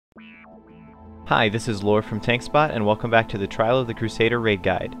Hi, this is Lore from TankSpot, and welcome back to the Trial of the Crusader raid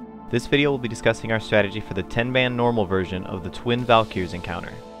guide. This video will be discussing our strategy for the 10-man normal version of the Twin Valkyrs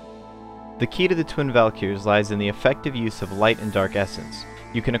encounter. The key to the Twin Valkyrs lies in the effective use of light and dark essence.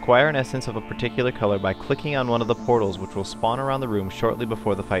 You can acquire an essence of a particular color by clicking on one of the portals which will spawn around the room shortly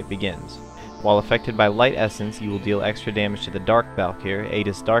before the fight begins. While affected by light essence, you will deal extra damage to the Dark Valkyr,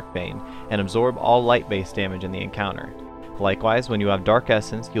 Aegis Darkbane, and absorb all light-based damage in the encounter. Likewise, when you have Dark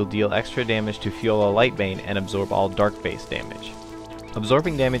Essence, you'll deal extra damage to Fiola Lightbane and absorb all dark-based damage.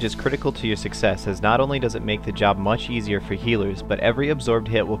 Absorbing damage is critical to your success, as not only does it make the job much easier for healers, but every absorbed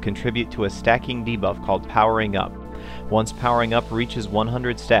hit will contribute to a stacking debuff called Powering Up. Once Powering Up reaches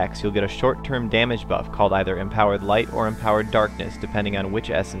 100 stacks, you'll get a short-term damage buff called either Empowered Light or Empowered Darkness, depending on which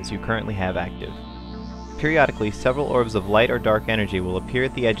essence you currently have active. Periodically, several orbs of light or dark energy will appear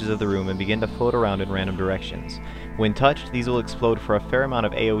at the edges of the room and begin to float around in random directions. When touched, these will explode for a fair amount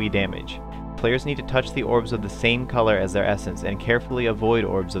of AoE damage. Players need to touch the orbs of the same color as their essence and carefully avoid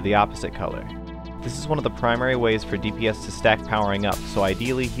orbs of the opposite color. This is one of the primary ways for DPS to stack Powering Up, so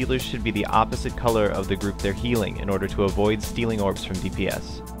ideally healers should be the opposite color of the group they're healing in order to avoid stealing orbs from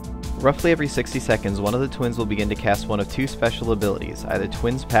DPS. Roughly every 60 seconds, one of the twins will begin to cast one of two special abilities, either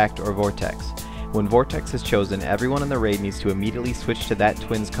Twins Pact or Vortex. When Vortex is chosen, everyone in the raid needs to immediately switch to that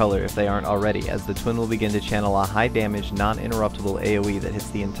twin's color if they aren't already, as the twin will begin to channel a high damage, non-interruptible AoE that hits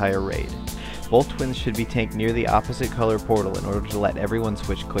the entire raid. Both twins should be tanked near the opposite color portal in order to let everyone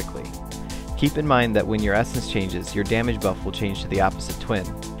switch quickly. Keep in mind that when your essence changes, your damage buff will change to the opposite twin.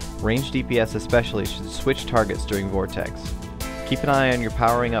 Ranged DPS especially should switch targets during Vortex. Keep an eye on your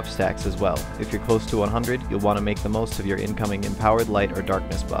Powering Up stacks as well. If you're close to 100, you'll want to make the most of your incoming Empowered Light or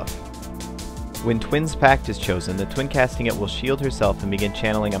Darkness buff. When Twins Pact is chosen, the twin casting it will shield herself and begin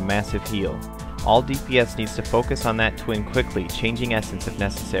channeling a massive heal. All DPS needs to focus on that twin quickly, changing essence if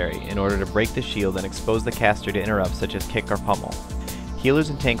necessary, in order to break the shield and expose the caster to interrupts such as kick or pummel.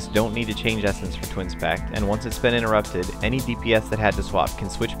 Healers and tanks don't need to change essence for Twins Pact, and once it's been interrupted, any DPS that had to swap can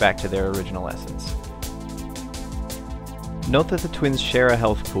switch back to their original essence. Note that the twins share a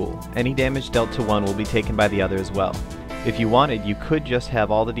health pool. Any damage dealt to one will be taken by the other as well. If you wanted, you could just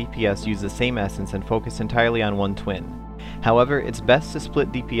have all the DPS use the same essence and focus entirely on one twin. However, it's best to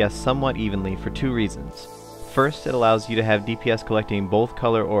split DPS somewhat evenly for two reasons. First, it allows you to have DPS collecting both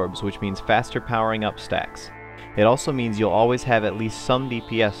color orbs, which means faster Powering Up stacks. It also means you'll always have at least some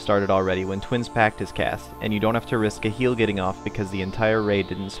DPS started already when Twins Pact is cast, and you don't have to risk a heal getting off because the entire raid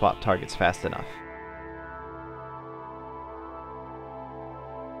didn't swap targets fast enough.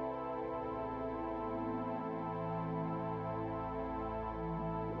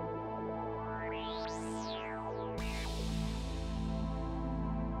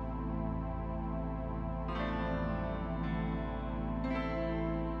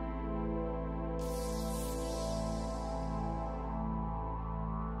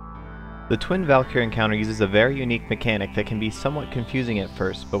 The Twin Valkyr encounter uses a very unique mechanic that can be somewhat confusing at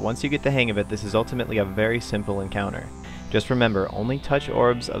first, but once you get the hang of it, this is ultimately a very simple encounter. Just remember, only touch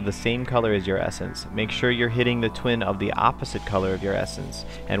orbs of the same color as your essence, make sure you're hitting the twin of the opposite color of your essence,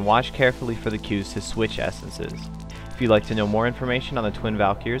 and watch carefully for the cues to switch essences. If you'd like to know more information on the Twin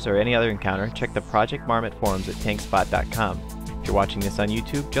Valkyrs or any other encounter, check the Project Marmot forums at TankSpot.com. If you're watching this on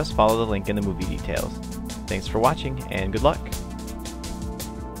YouTube, just follow the link in the movie details. Thanks for watching, and good luck!